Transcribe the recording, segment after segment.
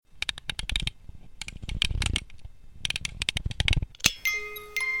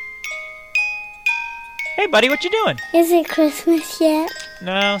Hey, buddy, what you doing? Is it Christmas yet?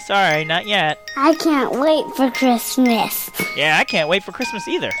 No, sorry, not yet. I can't wait for Christmas. Yeah, I can't wait for Christmas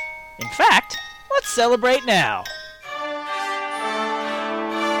either. In fact, let's celebrate now.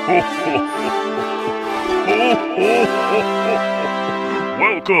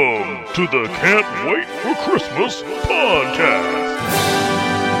 Welcome to the Can't Wait for Christmas podcast.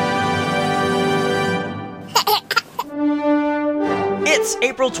 It's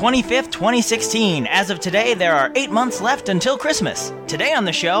April 25th, 2016. As of today, there are 8 months left until Christmas. Today on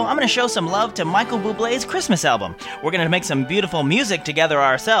the show, I'm going to show some love to Michael Bublé's Christmas album. We're going to make some beautiful music together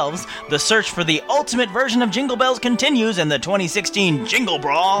ourselves. The search for the ultimate version of Jingle Bells continues in the 2016 Jingle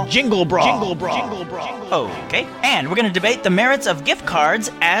Brawl. Jingle Brawl. Jingle Brawl. Jingle Brawl. Okay. And we're going to debate the merits of gift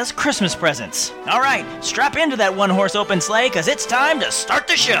cards as Christmas presents. All right, strap into that one-horse open sleigh, because it's time to start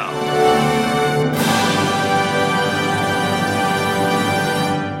the show.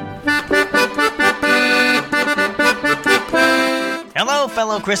 Hello,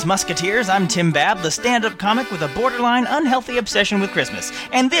 fellow Chris Musketeers. I'm Tim Babb, the stand-up comic with a borderline unhealthy obsession with Christmas.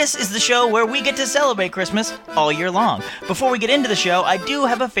 And this is the show where we get to celebrate Christmas all year long. Before we get into the show, I do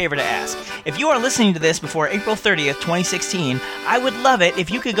have a favor to ask. If you are listening to this before April 30th, 2016, I would love it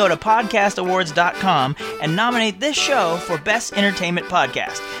if you could go to podcastawards.com and nominate this show for Best Entertainment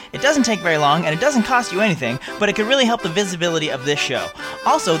Podcast. It doesn't take very long, and it doesn't cost you anything, but it could really help the visibility of this show.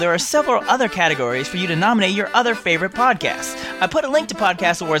 Also, there are several other categories for you to nominate your other favorite podcasts. I put a link to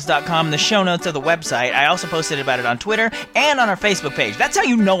podcastawards.com in the show notes of the website. I also posted about it on Twitter and on our Facebook page. That's how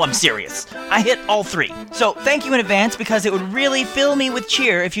you know I'm serious. I hit all three. So thank you in advance, because it would really fill me with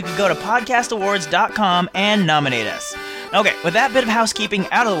cheer if you could go to podcastawards.com and nominate us. Okay, with that bit of housekeeping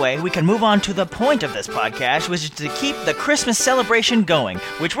out of the way, we can move on to the point of this podcast, which is to keep the Christmas celebration going,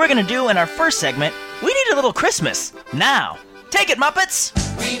 which we're going to do in our first segment, We Need a Little Christmas. Now, take it, Muppets!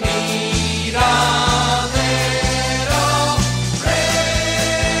 We need a little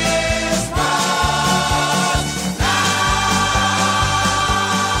Christmas now.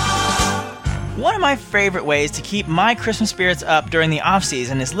 One of my favorite ways to keep my Christmas spirits up during the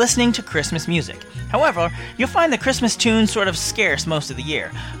off-season is listening to Christmas music. However, you'll find the Christmas tunes sort of scarce most of the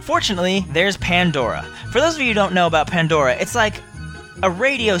year. Fortunately, there's Pandora. For those of you who don't know about Pandora, it's like a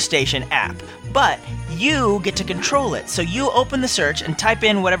radio station app, but you get to control it. So you open the search and type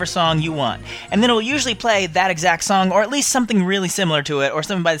in whatever song you want, and then it will usually play that exact song, or at least something really similar to it, or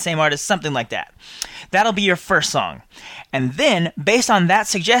something by the same artist, something like that. That'll be your first song. And then, based on that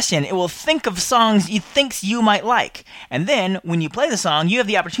suggestion, it will think of songs it thinks you might like. And then, when you play the song, you have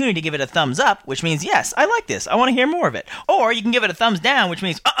the opportunity to give it a thumbs up, which means, yes, I like this, I want to hear more of it. Or you can give it a thumbs down, which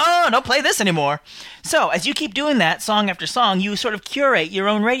means, don't play this anymore. So, as you keep doing that, song after song, you sort of curate your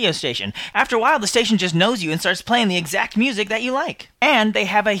own radio station. After a while, the station just knows you and starts playing the exact music that you like. And they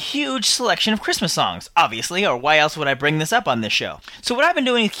have a huge selection of Christmas songs, obviously, or why else would I bring this up on this show? So what I've been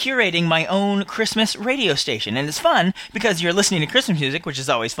doing is curating my own Christmas radio station, and it's fun because you're listening to Christmas music, which is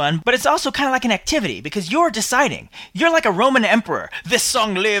always fun, but it's also kind of like an activity because you're deciding. You're like a Roman emperor. This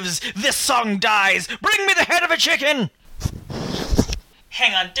song lives, this song dies, bring me the head of a chicken!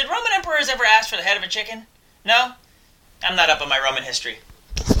 Hang on, did Roman emperors ever ask for the head of a chicken? No? I'm not up on my Roman history.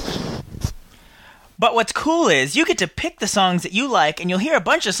 But what's cool is you get to pick the songs that you like, and you'll hear a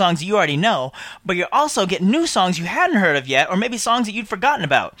bunch of songs that you already know, but you'll also get new songs you hadn't heard of yet, or maybe songs that you'd forgotten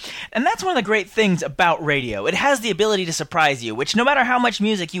about. And that's one of the great things about radio. It has the ability to surprise you, which no matter how much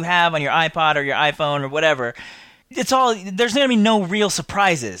music you have on your iPod or your iPhone or whatever, there's going to be no real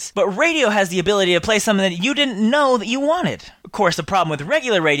surprises. But radio has the ability to play something that you didn't know that you wanted. Of course, the problem with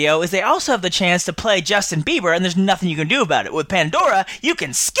regular radio is they also have the chance to play Justin Bieber, and there's nothing you can do about it. With Pandora, you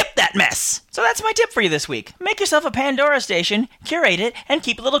can skip that mess. So that's my tip for you this week. Make yourself a Pandora station, curate it, and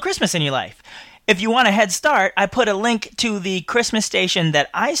keep a little Christmas in your life. If you want a head start, I put a link to the Christmas station that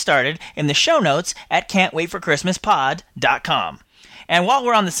I started in the show notes at can'twaitforchristmaspod.com. And while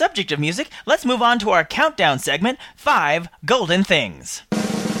we're on the subject of music, let's move on to our countdown segment, 5 Golden Things.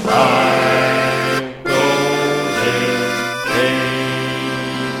 5 Golden Things.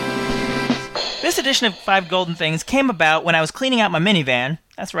 This edition of 5 Golden Things came about when I was cleaning out my minivan.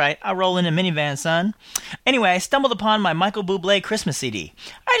 That's right, I roll in a minivan, son. Anyway, I stumbled upon my Michael Bublé Christmas CD.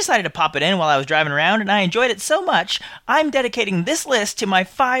 I decided to pop it in while I was driving around, and I enjoyed it so much, I'm dedicating this list to my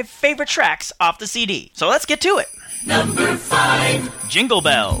 5 favorite tracks off the CD. So let's get to it. Number 5. Jingle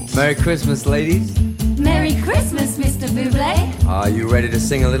Bells. Merry Christmas, ladies. Merry Christmas, Mr. Bublé. Are you ready to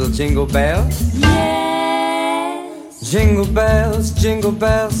sing a little Jingle Bells? Yes. Jingle bells, jingle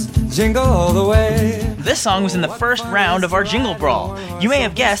all the way. This song was in the first round of our Jingle Brawl. You may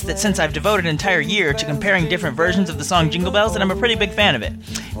have guessed that since I've devoted an entire year to comparing different versions of the song Jingle Bells, that I'm a pretty big fan of it.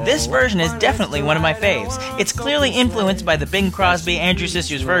 This version is definitely one of my faves. It's clearly influenced by the Bing Crosby, Andrew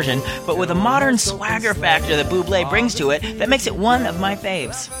Sisters version, but with a modern swagger factor that Bublé brings to it that makes it one of my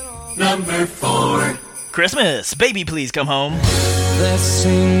faves. Number 4. Christmas, baby please come home. They're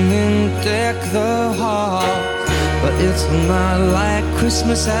singing Deck the Hall, but it's not like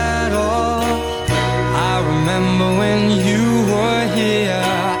Christmas at all. I remember when you were here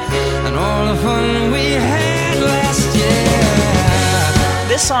and all the fun we had last year.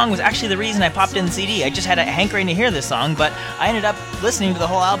 This song was actually the reason I popped in the CD. I just had a hankering to hear this song, but I ended up listening to the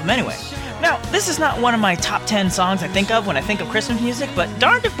whole album anyway. Now, this is not one of my top 10 songs I think of when I think of Christmas music, but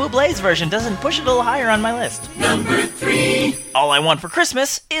darned if Bublé's version doesn't push it a little higher on my list. Number 3. All I Want for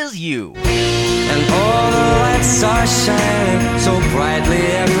Christmas Is You. And all the lights are shining so brightly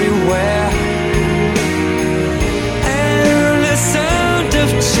everywhere, and the sound of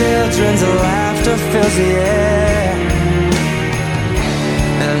children's laughter fills the air,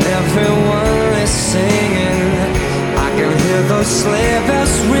 and everyone is singing. I can hear those sleigh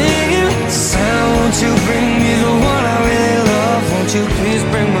bells ringing. Santa, won't you bring me the one I really love? Won't you please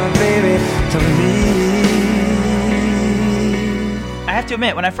bring my baby to me? I have to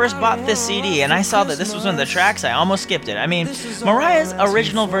admit, when I first bought this CD and I saw that this was one of the tracks, I almost skipped it. I mean, Mariah's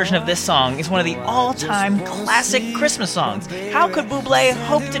original version of this song is one of the all-time classic Christmas songs. How could Bublé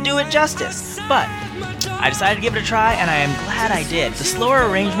hope to do it justice? But I decided to give it a try, and I am glad I did. The slower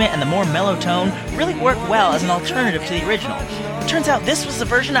arrangement and the more mellow tone really work well as an alternative to the original. It turns out this was the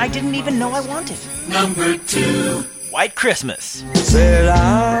version I didn't even know I wanted. Number 2. White Christmas. Said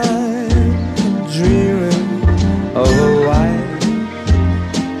I'm dreaming of a white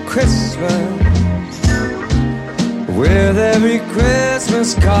Christmas, with every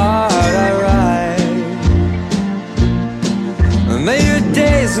Christmas card I write. May your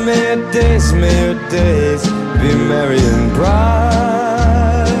days, may your days, may your days be merry and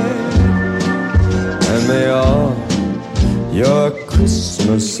bright, and may all your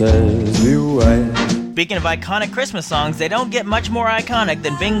Christmases be white. Speaking of iconic Christmas songs, they don't get much more iconic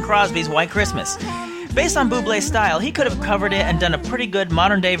than Bing Crosby's White Christmas. Based on Bublé's style, he could have covered it and done a pretty good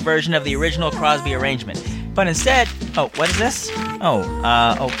modern-day version of the original Crosby arrangement. But instead... Oh, what is this?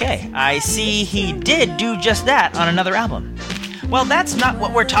 Okay. I see he did do just that on another album. Well, that's not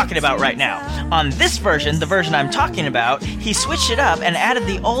what we're talking about right now. On this version, the version I'm talking about, he switched it up and added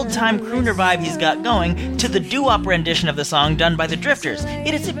the old-time crooner vibe he's got going to the doo-wop rendition of the song done by the Drifters.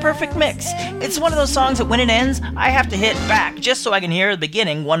 It is a perfect mix. It's one of those songs that when it ends, I have to hit back just so I can hear the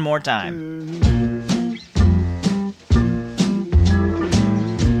beginning one more time.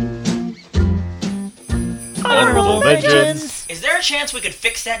 Honorable mentions. Is there a chance we could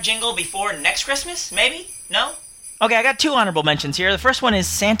fix that jingle before next Christmas? Maybe? No? Okay, I got 2 honorable mentions here. The first one is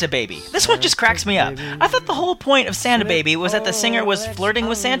Santa Baby. This one just cracks me up. I thought the whole point of Santa Baby was that the singer was flirting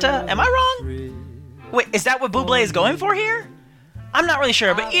with Santa. Am I wrong? Wait, is that what Bublé is going for here? I'm not really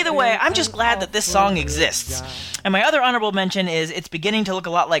sure, but either way, I'm just glad that this song exists. And my other honorable mention is it's beginning to look a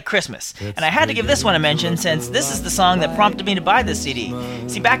lot like Christmas. And I had to give this one a mention since this is the song that prompted me to buy this CD.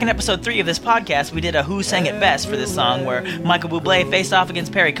 See, back in episode 3 of this podcast, we did a Who Sang It Best for this song where Michael Bublé faced off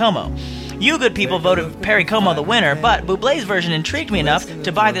against Perry Como. You good people voted Perry Como the winner, but Bublé's version intrigued me enough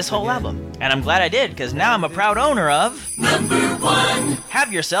to buy this whole album. And I'm glad I did, because now I'm a proud owner of... Number 1.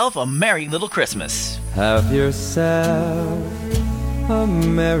 Have Yourself a Merry Little Christmas. Have yourself a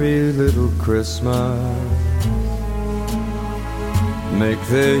merry little Christmas. Make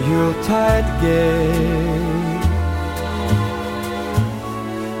the Yuletide gay.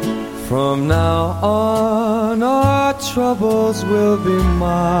 From now on, our troubles will be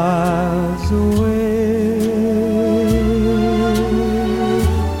miles away.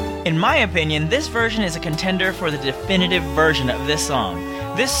 In my opinion, this version is a contender for the definitive version of this song.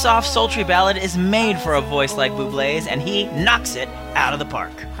 This soft, sultry ballad is made for a voice like Bublé's, and he knocks it out of the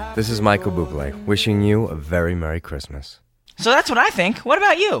park. This is Michael Bublé, wishing you a very Merry Christmas. So that's what I think. What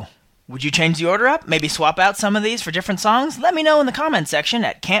about you? Would you change the order up? Maybe swap out some of these for different songs? Let me know in the comment section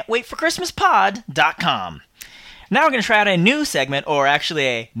at can'twaitforchristmaspod.com. Now we're going to try out a new segment, or actually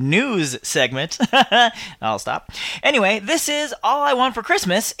a news segment. I'll stop. Anyway, this is All I Want for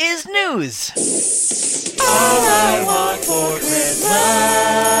Christmas is News. All I want for Christmas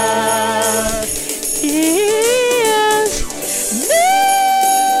is news.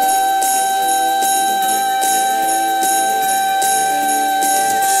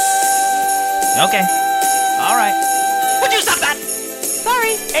 Okay. All right. Would you stop that?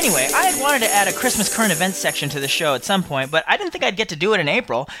 Sorry. Anyway, I had wanted to add a Christmas current events section to the show at some point, but I didn't think I'd get to do it in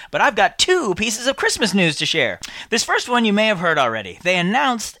April. But I've got 2 pieces of Christmas news to share. This first one you may have heard already. They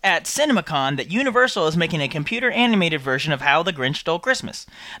announced at CinemaCon that Universal is making a computer-animated version of How the Grinch Stole Christmas.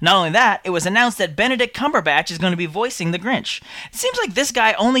 Not only that, it was announced that Benedict Cumberbatch is going to be voicing the Grinch. It seems like this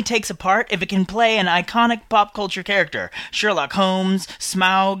guy only takes a part if it can play an iconic pop culture character. Sherlock Holmes,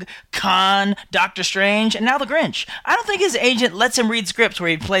 Smaug, Khan, Doctor Strange, and now the Grinch. I don't think his agent lets him read scripts where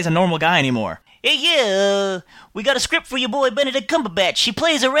he plays a normal guy anymore. Hey, yeah, we got a script for your boy Benedict Cumberbatch. He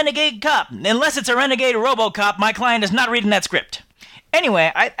plays a renegade cop. Unless it's a renegade RoboCop, my client is not reading that script.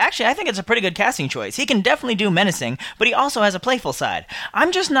 Anyway, I think it's a pretty good casting choice. He can definitely do menacing, but he also has a playful side.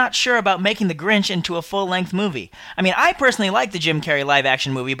 I'm just not sure about making The Grinch into a full-length movie. I mean, I personally like the Jim Carrey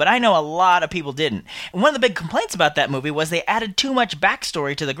live-action movie, but I know a lot of people didn't. And one of the big complaints about that movie was they added too much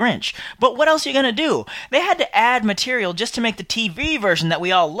backstory to the Grinch. But what else are you gonna do? They had to add material just to make the TV version that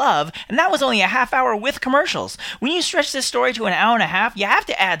we all love, and that was only a half hour with commercials. When you stretch this story to an hour and a half, you have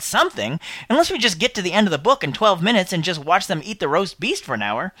to add something, unless we just get to the end of the book in 12 minutes and just watch them eat the roast beast for an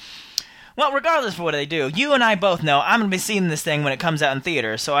hour. Well, regardless of what they do, you and I both know I'm going to be seeing this thing when it comes out in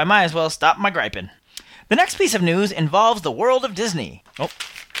theaters, so I might as well stop my griping. The next piece of news involves the world of Disney. Oh,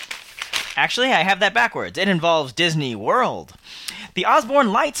 actually, I have that backwards. It involves Disney World. The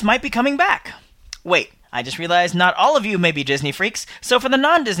Osborne Lights might be coming back. Wait, I just realized not all of you may be Disney freaks, so for the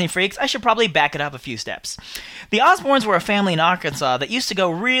non-Disney freaks, I should probably back it up a few steps. The Osbornes were a family in Arkansas that used to go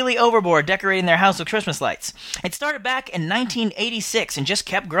really overboard decorating their house with Christmas lights. It started back in 1986 and just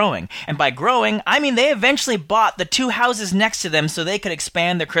kept growing. And by growing, I mean they eventually bought the 2 houses next to them so they could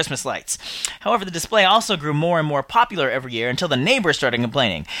expand their Christmas lights. However, the display also grew more and more popular every year until the neighbors started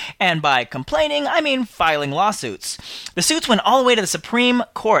complaining. And by complaining, I mean filing lawsuits. The suits went all the way to the Supreme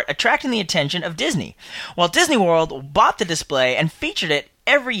Court, attracting the attention of Disney. Walt Disney World bought the display and featured it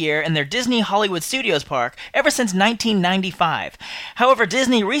every year in their Disney Hollywood Studios park ever since 1995. However,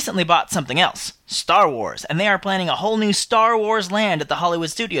 Disney recently bought something else, Star Wars, and they are planning a whole new Star Wars land at the Hollywood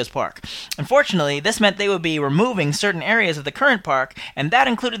Studios park. Unfortunately, this meant they would be removing certain areas of the current park, and that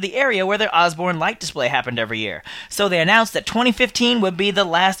included the area where their Osborne light display happened every year. So they announced that 2015 would be the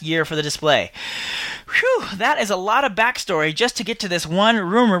last year for the display. Whew, that is a lot of backstory just to get to this one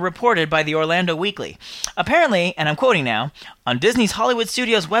rumor reported by the Orlando Weekly. Apparently, and I'm quoting now, on Disney's Hollywood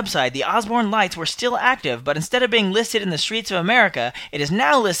Studios website, the Osborne lights were still active, but instead of being listed in the streets of America, it is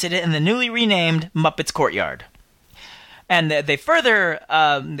now listed in the newly renamed Muppets Courtyard. And they further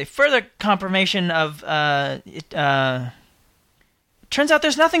confirmation of turns out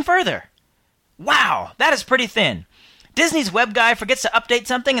there's nothing further. Wow, that is pretty thin. Disney's web guy forgets to update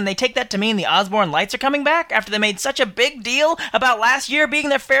something and they take that to mean the Osborne lights are coming back after they made such a big deal about last year being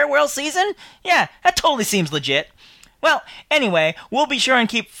their farewell season? Yeah, that totally seems legit. Well, anyway, we'll be sure and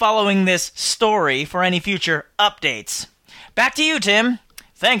keep following this story for any future updates. Back to you, Tim.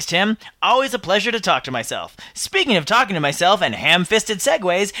 Thanks, Tim. Always a pleasure to talk to myself. Speaking of talking to myself and ham-fisted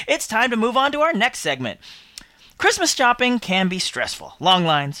segues, it's time to move on to our next segment. Christmas shopping can be stressful. Long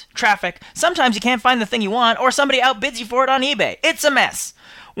lines, traffic, sometimes you can't find the thing you want, or somebody outbids you for it on eBay. It's a mess.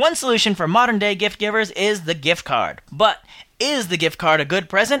 One solution for modern-day gift givers is the gift card. But is the gift card a good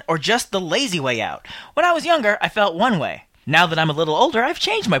present, or just the lazy way out? When I was younger, I felt one way. Now that I'm a little older, I've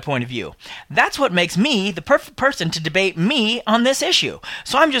changed my point of view. That's what makes me the perfect person to debate me on this issue.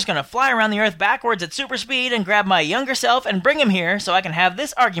 So I'm just going to fly around the earth backwards at super speed and grab my younger self and bring him here so I can have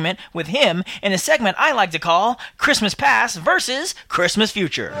this argument with him in a segment I like to call Christmas Past versus Christmas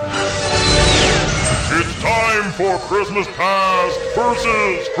Future. It's time for Christmas Past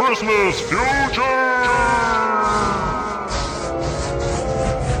versus Christmas Future!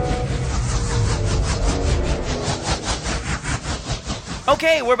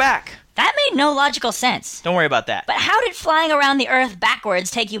 Okay, we're back. That made no logical sense. Don't worry about that. But how did flying around the Earth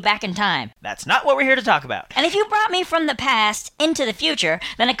backwards take you back in time? That's not what we're here to talk about. And if you brought me from the past into the future,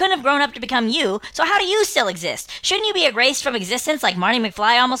 then I couldn't have grown up to become you, so how do you still exist? Shouldn't you be erased from existence like Marty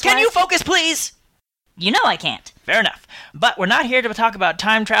McFly almost was? Can you focus, please? You know I can't. Fair enough. But we're not here to talk about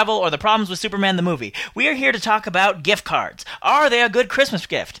time travel or the problems with Superman the movie. We are here to talk about gift cards. Are they a good Christmas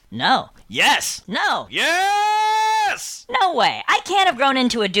gift? No. Yes. No. Yes! No way. I can't have grown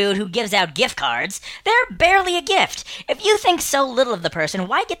into a dude who gives out gift cards. They're barely a gift. If you think so little of the person,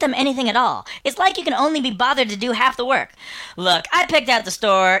 why get them anything at all? It's like you can only be bothered to do half the work. Look, I picked out the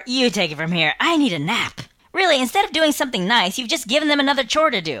store. You take it from here. I need a nap. Really, instead of doing something nice, you've just given them another chore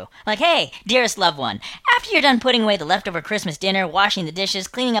to do. Like, hey, dearest loved one, after you're done putting away the leftover Christmas dinner, washing the dishes,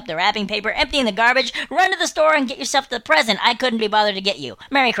 cleaning up the wrapping paper, emptying the garbage, run to the store and get yourself the present I couldn't be bothered to get you.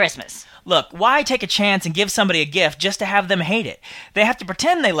 Merry Christmas. Look, why take a chance and give somebody a gift just to have them hate it? They have to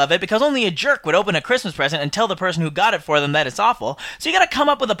pretend they love it because only a jerk would open a Christmas present and tell the person who got it for them that it's awful. So you gotta come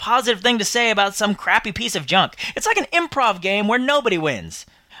up with a positive thing to say about some crappy piece of junk. It's like an improv game where nobody wins.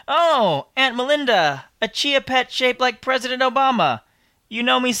 Oh, Aunt Melinda, a chia pet shaped like President Obama. You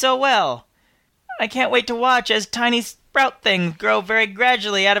know me so well. I can't wait to watch as tiny sprout things grow very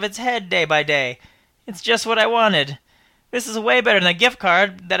gradually out of its head day by day. It's just what I wanted. This is way better than a gift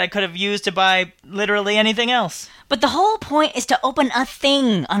card that I could have used to buy literally anything else. But the whole point is to open a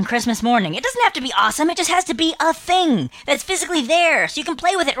thing on Christmas morning. It doesn't have to be awesome, it just has to be a thing that's physically there so you can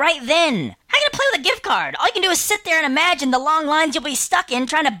play with it right then. How are you gonna play with a gift card? All you can do is sit there and imagine the long lines you'll be stuck in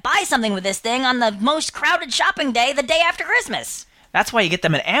trying to buy something with this thing on the most crowded shopping day the day after Christmas. That's why you get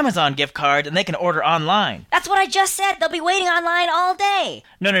them an Amazon gift card and they can order online. That's what I just said. They'll be waiting online all day.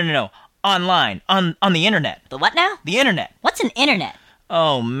 No. Online. On the internet. The what now? The internet. What's an internet?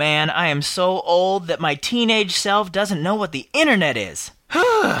 Oh man, I am so old that my teenage self doesn't know what the internet is.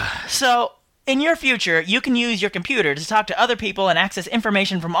 So, in your future, you can use your computer to talk to other people and access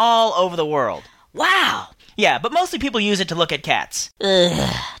information from all over the world. Wow. Yeah, but mostly people use it to look at cats.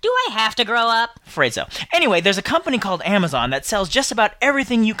 Ugh. Do I have to grow up? Afraid so. Anyway, there's a company called Amazon that sells just about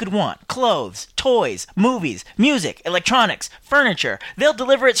everything you could want. Clothes, toys, movies, music, electronics, furniture. They'll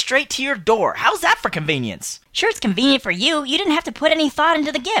deliver it straight to your door. How's that for convenience? Sure, it's convenient for you. You didn't have to put any thought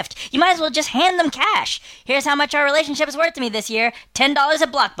into the gift. You might as well just hand them cash. Here's how much our relationship is worth to me this year. $10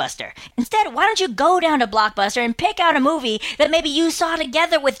 at Blockbuster. Instead, why don't you go down to Blockbuster and pick out a movie that maybe you saw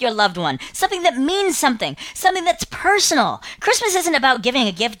together with your loved one. Something that means something. Something that's personal. Christmas isn't about giving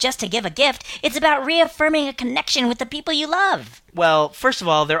a gift just to give a gift. It's about reaffirming a connection with the people you love. Well, first of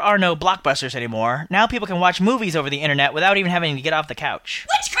all, there are no Blockbusters anymore. Now people can watch movies over the internet without even having to get off the couch.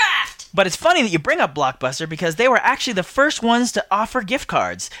 Witchcraft! But it's funny that you bring up Blockbuster because they were actually the first ones to offer gift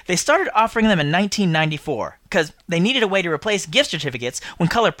cards. They started offering them in 1994 because they needed a way to replace gift certificates when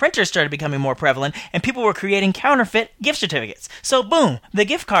color printers started becoming more prevalent and people were creating counterfeit gift certificates. So boom, the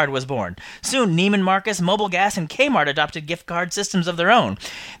gift card was born. Soon Neiman Marcus, Mobil Gas, and Kmart adopted gift card systems of their own.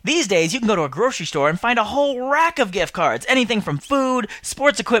 These days, you can go to a grocery store and find a whole rack of gift cards. Anything from food,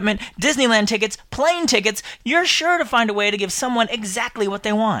 sports equipment, Disneyland tickets, plane tickets. You're sure to find a way to give someone exactly what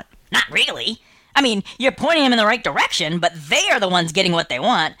they want. Not really. I mean, you're pointing them in the right direction, but they are the ones getting what they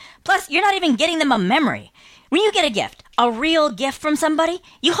want. Plus, you're not even getting them a memory. When you get a gift, a real gift from somebody,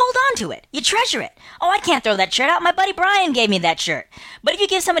 you hold on to it. You treasure it. Oh, I can't throw that shirt out. My buddy Brian gave me that shirt. But if you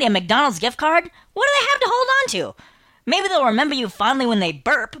give somebody a McDonald's gift card, what do they have to hold on to? Maybe they'll remember you fondly when they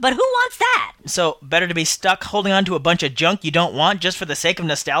burp, but who wants that? So, better to be stuck holding on to a bunch of junk you don't want just for the sake of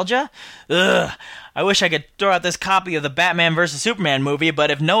nostalgia? Ugh. I wish I could throw out this copy of the Batman vs. Superman movie, but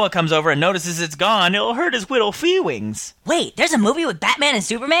if Noah comes over and notices it's gone, it'll hurt his little feelings. Wait, there's a movie with Batman and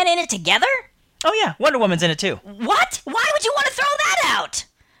Superman in it together? Oh yeah, Wonder Woman's in it too. What? Why would you want to throw that out?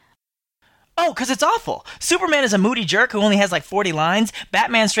 Oh, because it's awful. Superman is a moody jerk who only has like 40 lines,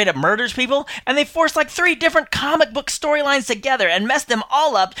 Batman straight up murders people, and they force like 3 different comic book storylines together and mess them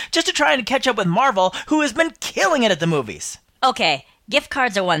all up just to try and catch up with Marvel, who has been killing it at the movies. Okay, gift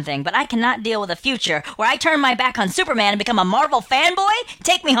cards are one thing, but I cannot deal with a future where I turn my back on Superman and become a Marvel fanboy.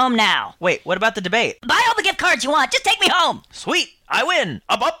 Take me home now. Wait, what about the debate? Buy all the gift cards you want, just take me home. Sweet, I win.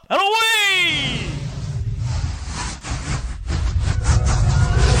 Up, and away!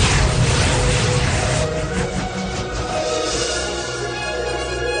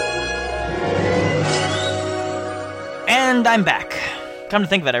 And I'm back. Come to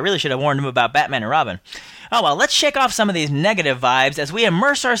think of it, I really should have warned him about Batman and Robin. Oh well, let's shake off some of these negative vibes as we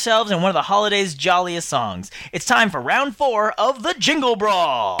immerse ourselves in one of the holiday's jolliest songs. It's time for round 4 of the Jingle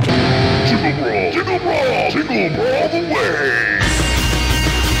Brawl. Jingle Brawl, Jingle Brawl, Jingle Brawl the way!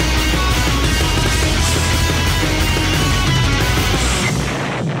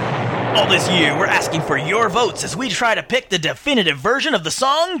 All this year, we're asking for your votes as we try to pick the definitive version of the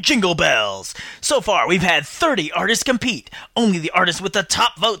song Jingle Bells. So far, we've had 30 artists compete. Only the artists with the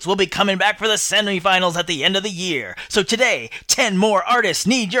top votes will be coming back for the semifinals at the end of the year. So today, 10 more artists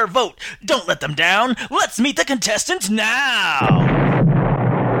need your vote. Don't let them down. Let's meet the contestants now.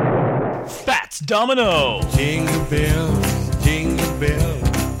 Fats Domino. Jingle bells, jingle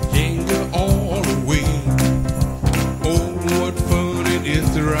bells, jingle all the way. Oh, what fun it is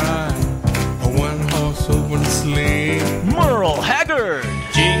to ride a one-horse open sleigh. Merle Haggard.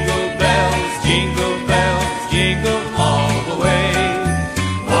 Jingle bells, jingle all the way.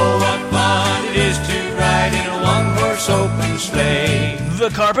 Oh, what fun it is to ride one-horse open sleigh. The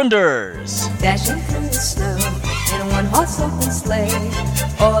Carpenters. Dashing through the snow in a one-horse open sleigh.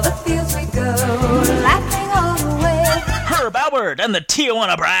 O'er the fields we go, laughing all the way. Herb Albert and the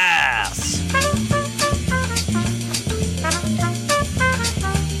Tijuana Brass.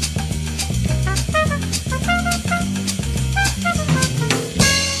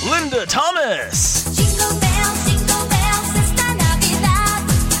 Linda Thomas. Jingle bells, esta Navidad.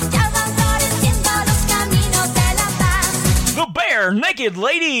 Ya van floreciendo los caminos de la paz. The Bare Naked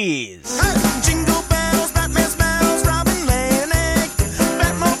Ladies. Jingle bells, Batman's bells, Robin laid an egg.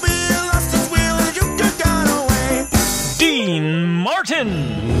 Batmobile lost its wheel and you got away. Dean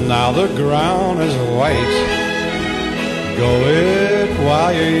Martin. Now the ground is white. Go it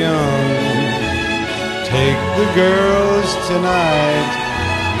while you're young. Take the girls tonight.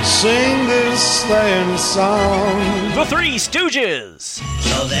 Sing this sleighing song. The Three Stooges.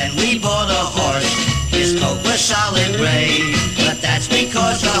 So then we bought a horse. His coat was solid gray. But that's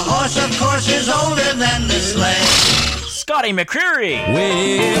because the horse, of course, is older than the sleigh. Scotty McCreery.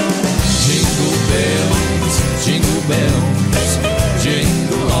 Well, jingle bells,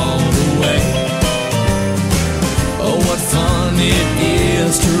 jingle all the way. Oh, what fun it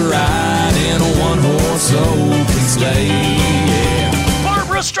is to ride in a one-horse open sleigh. Yeah.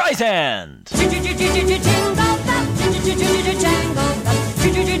 Barbara Streisand. Jingle bell,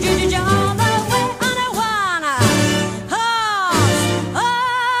 jangle bell, all the way on a one-horse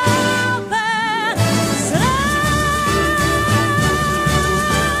open sleigh.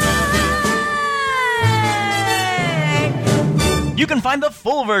 You can find the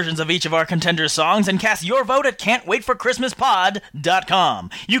full versions of each of our contenders' songs and cast your vote at can'twaitforchristmaspod.com.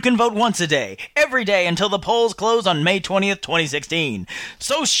 You can vote once a day, every day until the polls close on May 20th, 2016.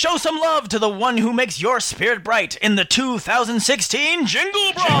 So show some love to the one who makes your spirit bright in the 2016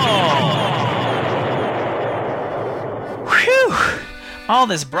 Jingle Brawl! Whew! All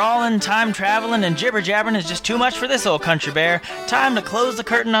this brawling, time traveling, and jibber-jabbering is just too much for this old country bear. Time to close the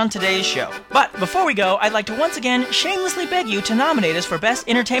curtain on today's show. But before we go, I'd like to once again shamelessly beg you to nominate us for Best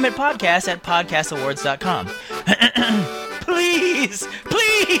Entertainment Podcast at podcastawards.com. Please!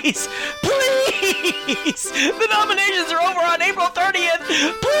 Please! Please! The nominations are over on April 30th!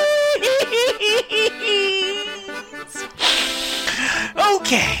 Please!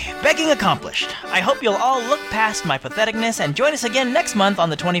 Okay, begging accomplished. I hope you'll all look past my patheticness and join us again next month on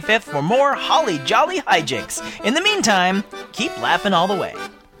the 25th for more holly jolly hijinks. In the meantime, keep laughing all the way. And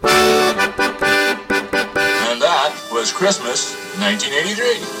that was Christmas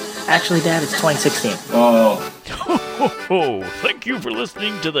 1983. Actually, Dad, it's 2016. Oh. Thank you for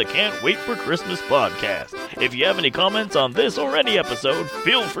listening to the Can't Wait for Christmas podcast. If you have any comments on this or any episode,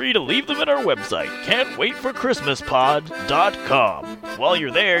 feel free to leave them at our website, can'twaitforchristmaspod.com. While you're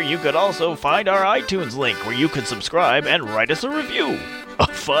there, you could also find our iTunes link where you can subscribe and write us a review. A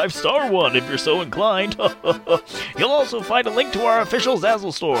 5-star one if you're so inclined. You'll also find a link to our official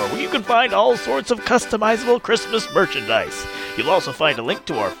Zazzle store where you can find all sorts of customizable Christmas merchandise. You'll also find a link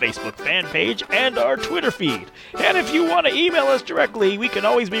to our Facebook fan page and our Twitter feed. And if you want to email us directly, we can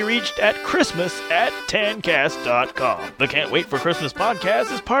always be reached at christmas@tancast.com. The Can't Wait for Christmas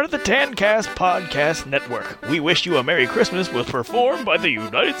podcast is part of the Tancast Podcast Network. We Wish You a Merry Christmas was performed by the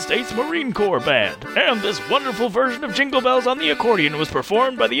United States Marine Corps Band. And this wonderful version of Jingle Bells on the accordion was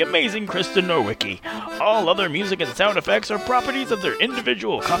performed by the amazing Kristen Norwicki. All other music and sound effects are properties of their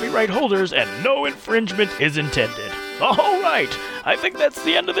individual copyright holders and no infringement is intended. All right, I think that's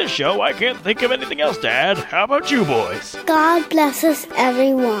the end of this show. I can't think of anything else to add. How about you boys? God bless us,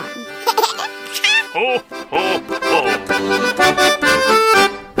 everyone. Ho, ho, ho.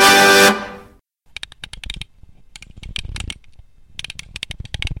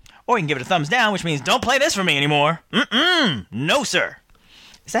 Or you can give it a thumbs down, which means don't play this for me anymore. No, sir.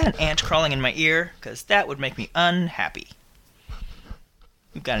 Is that an ant crawling in my ear? Because that would make me unhappy.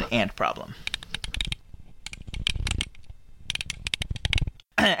 We've got an ant problem.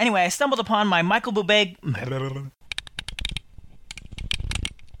 Anyway, I stumbled upon my Michael Bublé...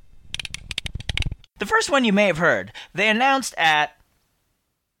 The first one you may have heard. They announced at...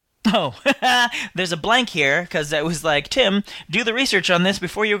 Oh, there's a blank here, because I was like, Tim, do the research on this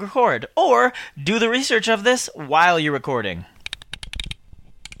before you record. Or, do the research of this while you're recording.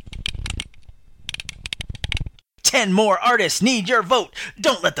 10 more artists need your vote.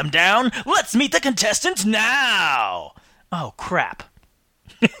 Don't let them down. Let's meet the contestants now. Oh, crap.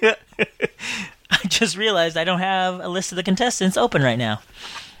 I just realized I don't have a list of the contestants open right now.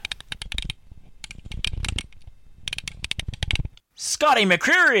 Scotty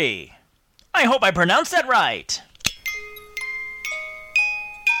McCreery. I hope I pronounced that right.